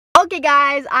Okay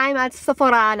guys, I'm at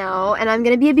Sephora now, and I'm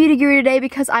gonna be a beauty guru today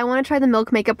because I want to try the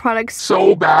Milk makeup products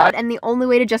so bad, and the only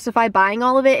way to justify buying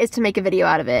all of it is to make a video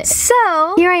out of it.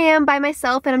 So, here I am by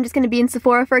myself, and I'm just gonna be in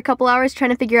Sephora for a couple hours trying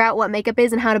to figure out what makeup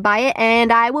is and how to buy it,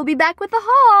 and I will be back with the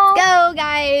haul. Let's go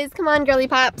guys, come on girly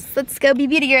pops, let's go be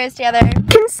beauty gurus together.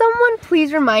 Can someone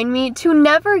please remind me to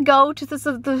never go to the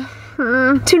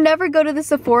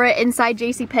Sephora inside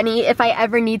JCPenney if I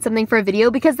ever need something for a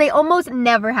video, because they almost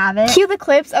never have it. Cue the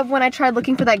clips of when I tried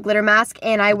looking for that glitter mask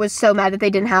and I was so mad that they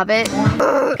didn't have it.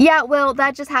 Yeah, well,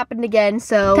 that just happened again,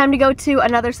 so time to go to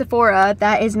another Sephora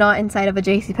that is not inside of a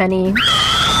JCPenney.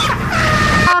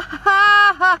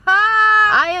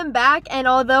 I am back, and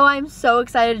although I'm so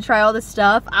excited to try all this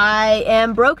stuff, I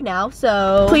am broke now,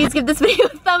 so please give this video a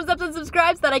thumbs up and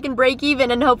subscribe so that I can break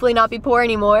even and hopefully not be poor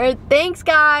anymore. Thanks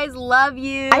guys, love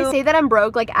you. I say that I'm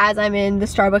broke like as I'm in the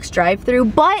Starbucks drive-thru,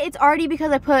 but it's already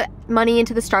because I put money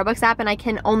into the Starbucks app and I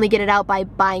can only get it out by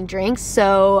buying drinks,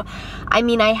 so I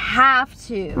mean I have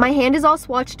to. My hand is all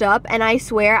swatched up, and I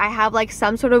swear I have like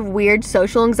some sort of weird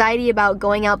social anxiety about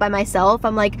going out by myself.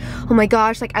 I'm like, oh my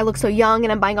gosh, like I look so young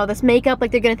and I'm buying all this makeup,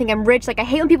 like they're gonna think I'm rich. Like I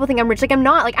hate when people think I'm rich, like I'm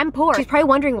not, like I'm poor. She's probably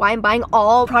wondering why I'm buying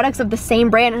all products of the same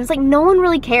brand, and it's like no one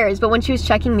really cares. But when she was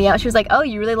checking me out, she was like, oh,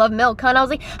 you really love Milk, huh? And I was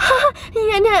like,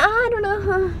 yeah, no, I don't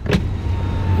know,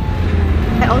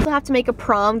 I also have to make a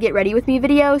prom get ready with me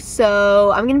video,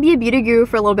 so I'm gonna be a beauty guru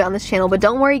for a little bit on this channel, but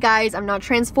don't worry guys, I'm not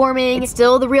transforming. It's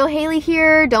still the real Haley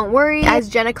here, don't worry. As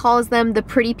Jenna calls them, the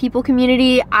pretty people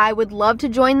community. I would love to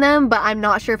join them, but I'm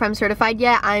not sure if I'm certified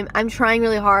yet. I'm trying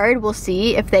really hard. We'll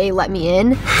see if they let me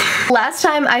in. Last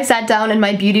time I sat down in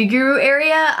my beauty guru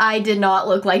area, I did not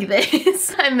look like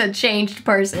this. I'm a changed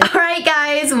person. Alright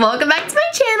guys, welcome back to my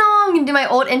channel. I'm gonna do my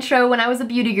old intro when I was a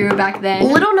beauty guru back then.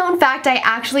 Little known fact, I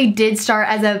actually did start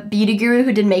as a beauty guru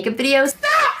who did makeup videos.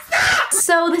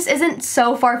 So this isn't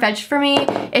so far-fetched for me.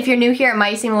 If you're new here, it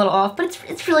might seem a little off, but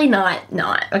it's really not,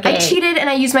 okay? I cheated and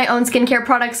I used my own skincare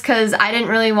products because I didn't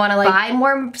really want to like buy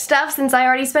more stuff since I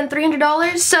already spent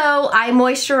 $300. So I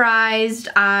moisturized,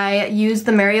 I used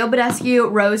the Mario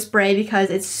Badescu Rose Spray because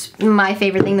it's my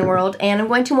favorite thing in the world, and I'm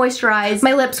going to moisturize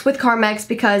my lips with Carmex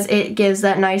because it gives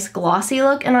that nice glossy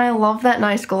look, and I love that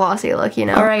nice glossy look, you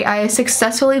know? Alright, I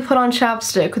successfully put on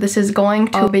chapstick. This is going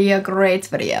to be a great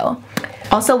video.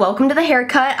 Also, welcome to the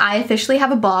haircut. I officially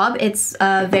have a bob. It's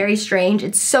very strange.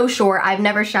 It's so short. I've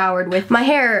never showered with my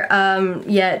hair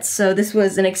yet, so this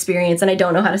was an experience, and I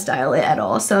don't know how to style it at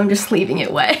all, so I'm just leaving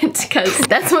it wet because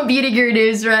that's what beauty guru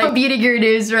does, right? Beauty guru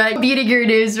does, right? Beauty guru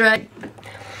does, right?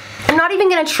 I'm not even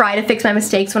gonna try to fix my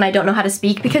mistakes when I don't know how to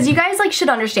speak because you guys like should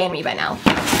understand me by now.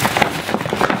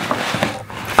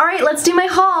 Alright, let's do my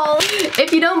haul.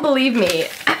 If you don't believe me,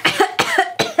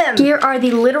 here are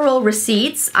the literal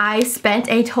receipts. I spent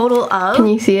a total of, can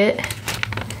you see it?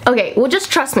 Okay, well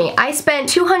just trust me, I spent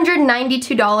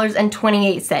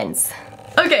 $292.28.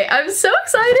 Okay, I'm so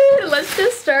excited. Let's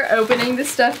just start opening this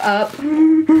stuff up.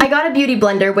 I got a beauty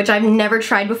blender, which I've never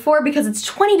tried before because it's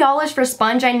 $20 for a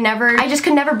sponge. I just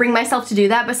could never bring myself to do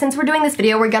that, but since we're doing this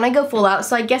video, we're gonna go full out,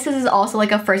 so I guess this is also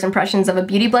like a first impressions of a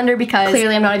beauty blender because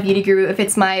clearly I'm not a beauty guru if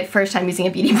it's my first time using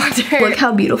a beauty blender. Look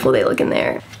how beautiful they look in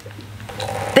there.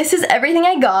 This is everything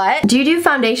I got. Do you do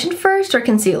foundation first or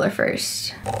concealer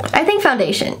first? I think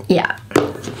foundation, yeah.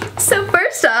 So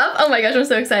first up, oh my gosh, I'm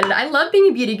so excited. I love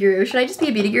being a beauty guru. Should I just be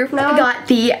a beauty guru from now on? I got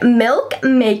the Milk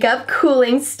Makeup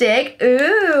Cooling Stick.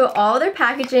 Ooh, all their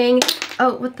packaging.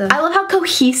 Oh, what the? I love how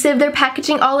cohesive their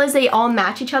packaging all is. They all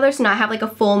match each other, so now I have like a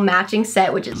full matching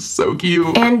set, which is so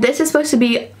cute. And this is supposed to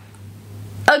be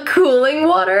a cooling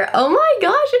water. Oh my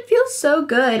gosh, it feels so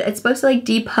good. It's supposed to like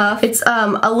depuff. It's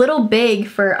a little big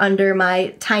for under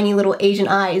my tiny little Asian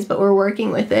eyes, but we're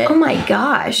working with it. Oh my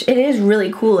gosh, it is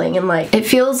really cooling, and like it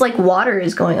feels like water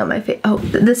is going on my face. Oh,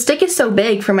 the stick is so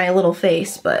big for my little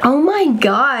face, but oh my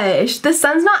gosh, the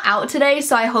sun's not out today,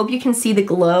 so I hope you can see the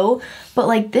glow, but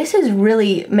like this is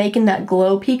really making that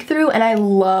glow peek through, and I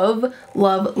love,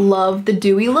 love, love the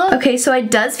dewy look. Okay, so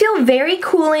it does feel very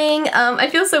cooling. I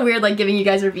feel so weird like giving you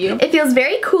guys a review. It feels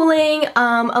very cooling,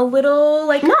 a little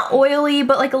like not oily,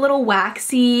 but like a little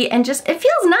waxy, and just it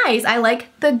feels nice. I like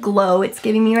the glow it's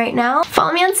giving me right now.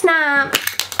 Follow me on Snap.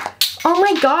 Oh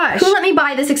my gosh. Who let me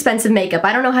buy this expensive makeup?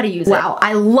 I don't know how to use it. Wow,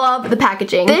 I love the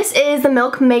packaging. This is the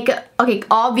Milk Makeup. Okay,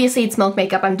 obviously it's Milk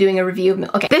Makeup. I'm doing a review of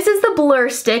Milk. Okay, this is the Blur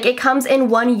Stick. It comes in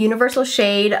one universal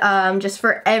shade just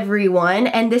for everyone.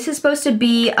 And this is supposed to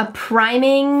be a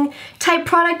priming type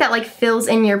product that like fills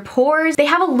in your pores. They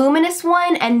have a luminous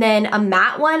one and then a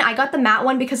matte one. I got the matte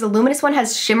one because the luminous one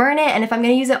has shimmer in it. And if I'm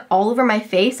gonna use it all over my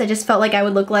face, I just felt like I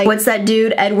would look like, what's that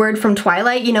dude, Edward from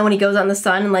Twilight? You know, when he goes out in the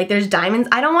sun and like there's diamonds?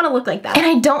 I don't want to look like that. And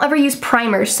I don't ever use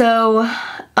primer, so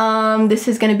this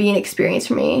is gonna be an experience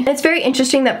for me. And it's very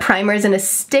interesting that primer is in a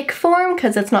stick form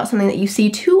because that's not something that you see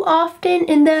too often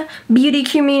in the beauty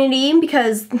community,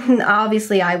 because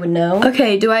obviously I would know.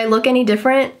 Okay, do I look any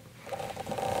different?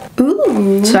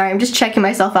 Ooh. Sorry, I'm just checking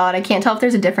myself out. I can't tell if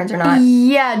there's a difference or not.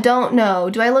 Yeah, don't know.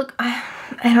 Do I look, I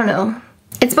don't know.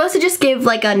 It's supposed to just give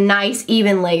like a nice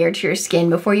even layer to your skin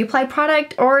before you apply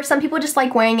product, or some people just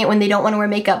like wearing it when they don't want to wear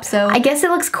makeup, so I guess it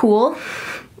looks cool.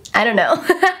 I don't know.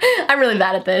 I'm really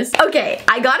bad at this. Okay,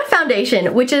 I got a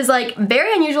foundation, which is like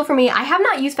very unusual for me. I have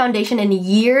not used foundation in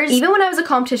years. Even when I was a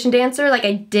competition dancer, like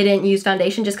I didn't use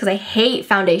foundation just because I hate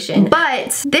foundation.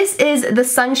 But this is the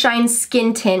Sunshine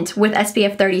Skin Tint with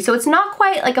SPF 30. So it's not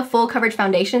quite like a full coverage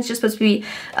foundation. It's just supposed to be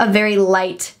a very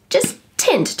light, just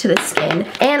tint to the skin.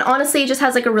 And honestly, it just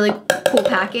has like a really cool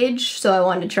package, so I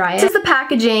wanted to try it. This is the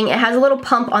packaging. It has a little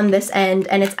pump on this end,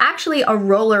 and it's actually a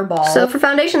roller ball. So for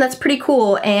foundation, that's pretty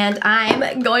cool, and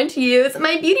I'm going to use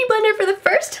my Beauty Blender for the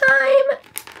first time.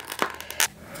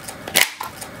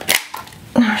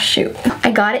 Oh shoot. I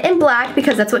got it in black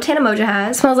because that's what Tana Mongeau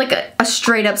has. It smells like a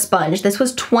straight up sponge. This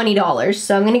was $20,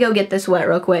 so I'm gonna go get this wet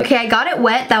real quick. Okay, I got it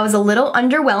wet. That was a little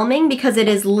underwhelming because it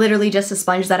is literally just a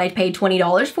sponge that I paid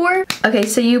 $20 for. Okay,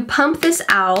 so you pump this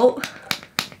out.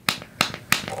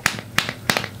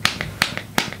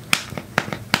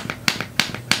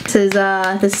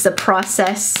 This is a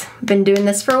process. Been doing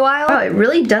this for a while. Oh, it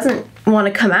really doesn't want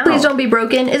to come out. Please don't be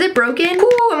broken. Is it broken?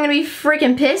 Ooh, I'm gonna be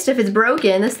freaking pissed if it's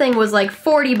broken. This thing was like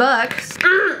 40 bucks.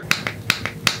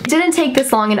 It didn't take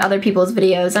this long in other people's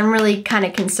videos. I'm really kind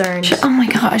of concerned. Oh my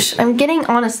gosh, I'm getting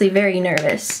honestly very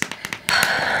nervous.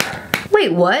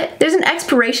 Wait, what? There's an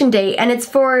expiration date and it's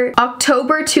for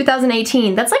October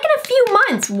 2018. That's like in a few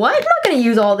months. What? I'm not gonna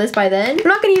use all this by then. I'm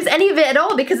not gonna use any of it at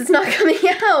all because it's not coming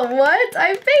out. What?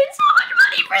 I paid so much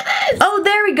money for this. Oh,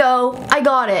 there we go. I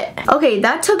got it. Okay,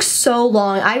 that took so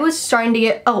long. I was starting to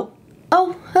get, I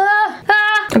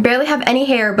barely have any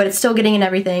hair, but it's still getting in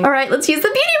everything. All right, let's use the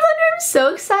Beauty Blender. I'm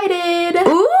so excited.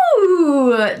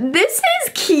 Ooh, this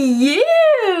is cute.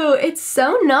 It's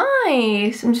so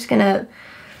nice. I'm just gonna,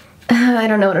 I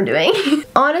don't know what I'm doing.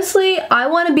 Honestly, I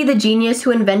want to be the genius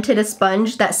who invented a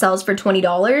sponge that sells for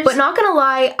 $20. But not gonna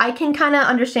lie, I can kind of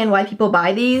understand why people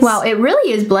buy these. Wow, it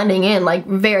really is blending in like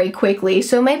very quickly.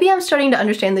 So maybe I'm starting to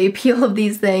understand the appeal of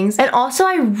these things. And also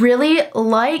I really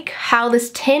like how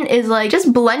this tint is like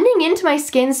just blending into my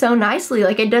skin so nicely.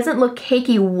 Like it doesn't look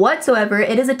cakey whatsoever.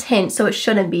 It is a tint, so it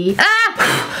shouldn't be.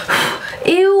 Ah!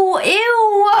 Ew,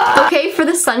 ew. Okay, for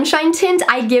the Sunshine Tint,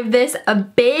 I give this a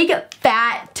big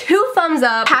fat 2 thumbs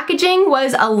up. Packaging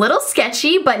was a little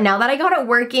sketchy, but now that I got it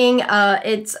working,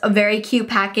 it's a very cute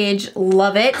package.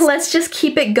 Love it. Let's just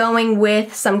keep it going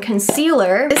with some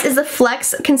concealer. This is a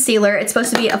Flex concealer. It's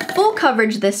supposed to be a full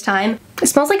coverage this time. It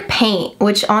smells like paint,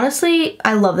 which honestly,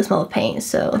 I love the smell of paint,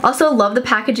 so. Also love the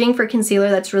packaging for concealer.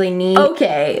 That's really neat.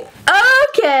 Okay.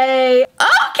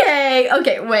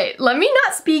 Okay, wait. Let me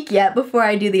not speak yet before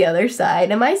I do the other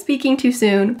side. Am I speaking too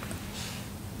soon?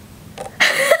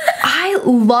 I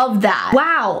love that.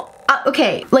 Wow.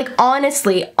 Okay, like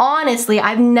honestly,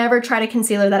 I've never tried a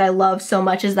concealer that I love so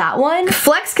much as that one.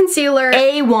 Flex Concealer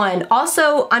A1.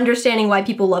 Also understanding why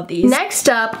people love these. Next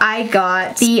up, I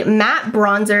got the matte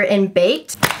bronzer in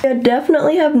Baked. I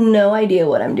definitely have no idea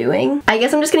what I'm doing. I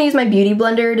guess I'm just gonna use my Beauty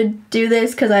Blender to do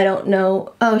this because I don't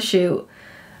know. Oh shoot.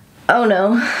 Oh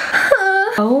no.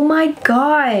 Oh my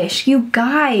gosh, you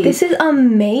guys, this is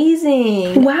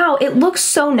amazing. Wow, it looks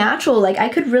so natural. Like I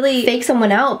could really fake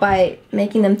someone out by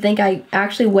making them think I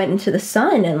actually went into the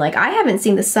sun, and like I haven't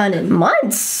seen the sun in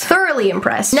months. Thoroughly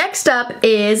impressed. Next up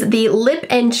is the Lip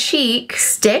and Cheek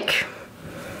Stick.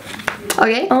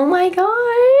 Okay. Oh my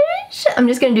gosh. I'm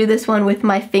just gonna do this one with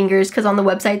my fingers because on the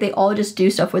website they all just do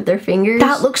stuff with their fingers.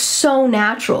 That looks so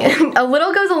natural. A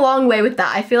little goes a long way with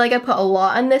that. I feel like I put a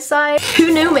lot on this side.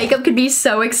 Who knew makeup could be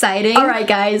so exciting? Alright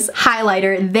guys,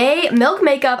 highlighter. Milk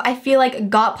Makeup, I feel like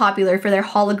got popular for their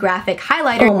holographic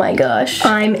highlighter. Oh my gosh.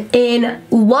 I'm in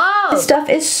love. This stuff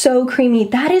is so creamy.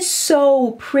 That is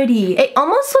so pretty. It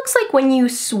almost looks like when you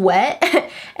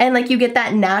sweat and like you get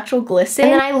that natural glisten.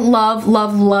 And then I love,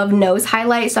 love, love nose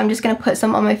highlight, so I'm just gonna put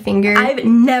some on my finger. I've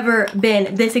never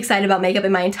been this excited about makeup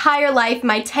in my entire life.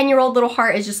 My 10-year-old little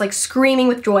heart is just like screaming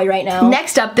with joy right now.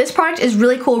 Next up, this product is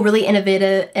really cool, really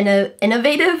innovative.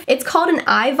 It's called an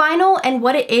eye vinyl, and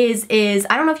what it is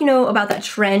I don't know if you know about that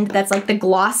trend that's like the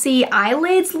glossy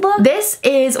eyelids look. This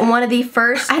is one of the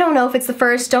first, I don't know if it's the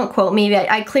first, don't quote me,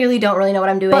 I clearly don't really know what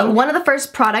I'm doing, but one of the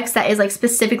first products that is like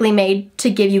specifically made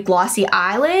to give you glossy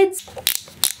eyelids.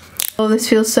 Oh, this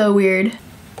feels so weird.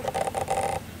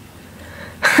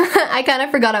 I kind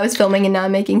of forgot I was filming and now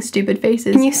I'm making stupid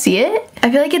faces. Can you see it?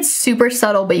 I feel like it's super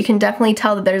subtle, but you can definitely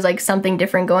tell that there's like something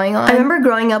different going on. I remember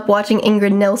growing up watching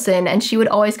Ingrid Nilsson, and she would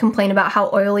always complain about how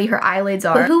oily her eyelids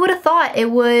are. But who would have thought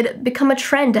it would become a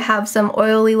trend to have some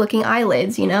oily looking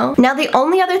eyelids, you know? Now the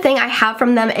only other thing I have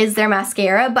from them is their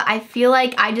mascara, but I feel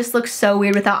like I just look so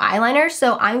weird without eyeliner,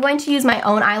 so I'm going to use my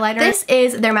own eyeliner. This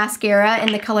is their mascara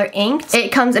in the color Inked.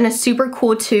 It comes in a super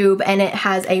cool tube and it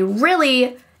has a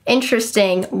really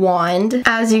interesting wand.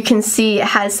 As you can see, it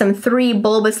has some 3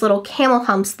 bulbous little camel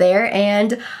humps there,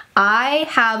 and I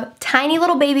have tiny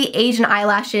little baby Asian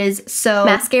eyelashes, so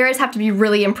mascaras have to be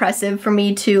really impressive for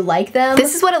me to like them.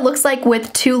 This is what it looks like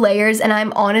with 2 layers, and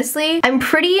I'm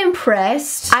pretty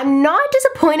impressed. I'm not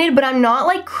disappointed, but I'm not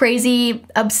like crazy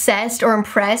obsessed or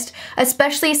impressed,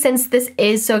 especially since this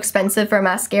is so expensive for a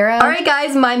mascara. Alright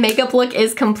guys, my makeup look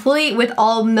is complete with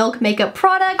all Milk makeup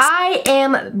products. I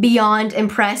am beyond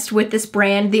impressed with this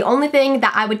brand. The only thing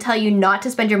that I would tell you not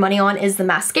to spend your money on is the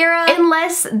mascara,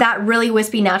 unless that really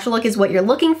wispy natural look is what you're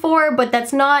looking for, but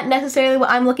that's not necessarily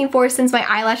what I'm looking for since my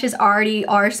eyelashes already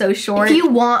are so short. If you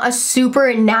want a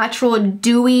super natural,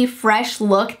 dewy, fresh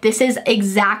look, this is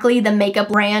exactly the makeup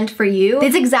brand for you.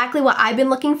 It's exactly what I've been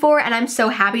looking for, and I'm so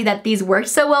happy that these work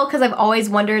so well because I've always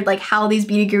wondered like how these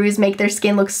beauty gurus make their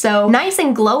skin look so nice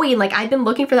and glowy. Like I've been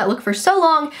looking for that look for so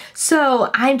long, so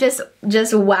I'm just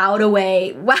wowed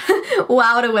away.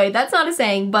 Wowed away. That's not a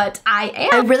saying, but I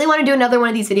am. I really want to do another one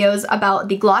of these videos about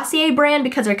the Glossier brand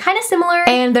because they're kind of similar,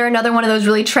 and they're another one of those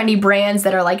really trendy brands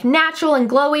that are like natural and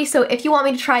glowy. So if you want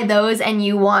me to try those and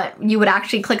you would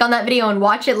actually click on that video and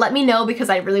watch it, let me know because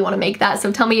I really want to make that. So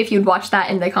tell me if you'd watch that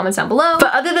in the comments down below.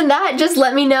 But other than that, just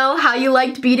let me know how you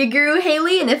liked Beauty Guru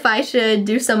Haley and if I should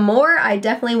do some more. I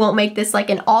definitely won't make this like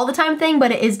an all the time thing,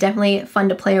 but it is definitely fun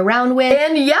to play around with.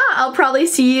 And yeah, I'll probably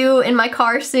see you in my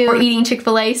car soon or eating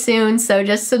Chick-fil-A soon. So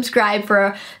just subscribe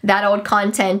for that old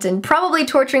content and probably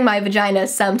torturing my vagina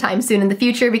sometime soon in the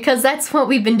future because that's what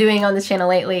we've been doing on this channel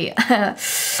lately.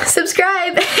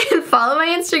 Subscribe and follow my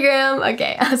Instagram.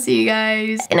 Okay, I'll see you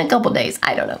guys in a couple days.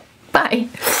 I don't know. Bye.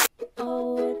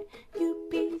 Oh, would you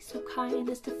be so kind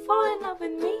as to fall in love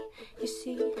with me? You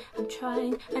see, I'm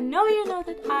trying. I know you know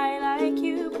that I like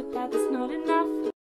you, but that's not enough.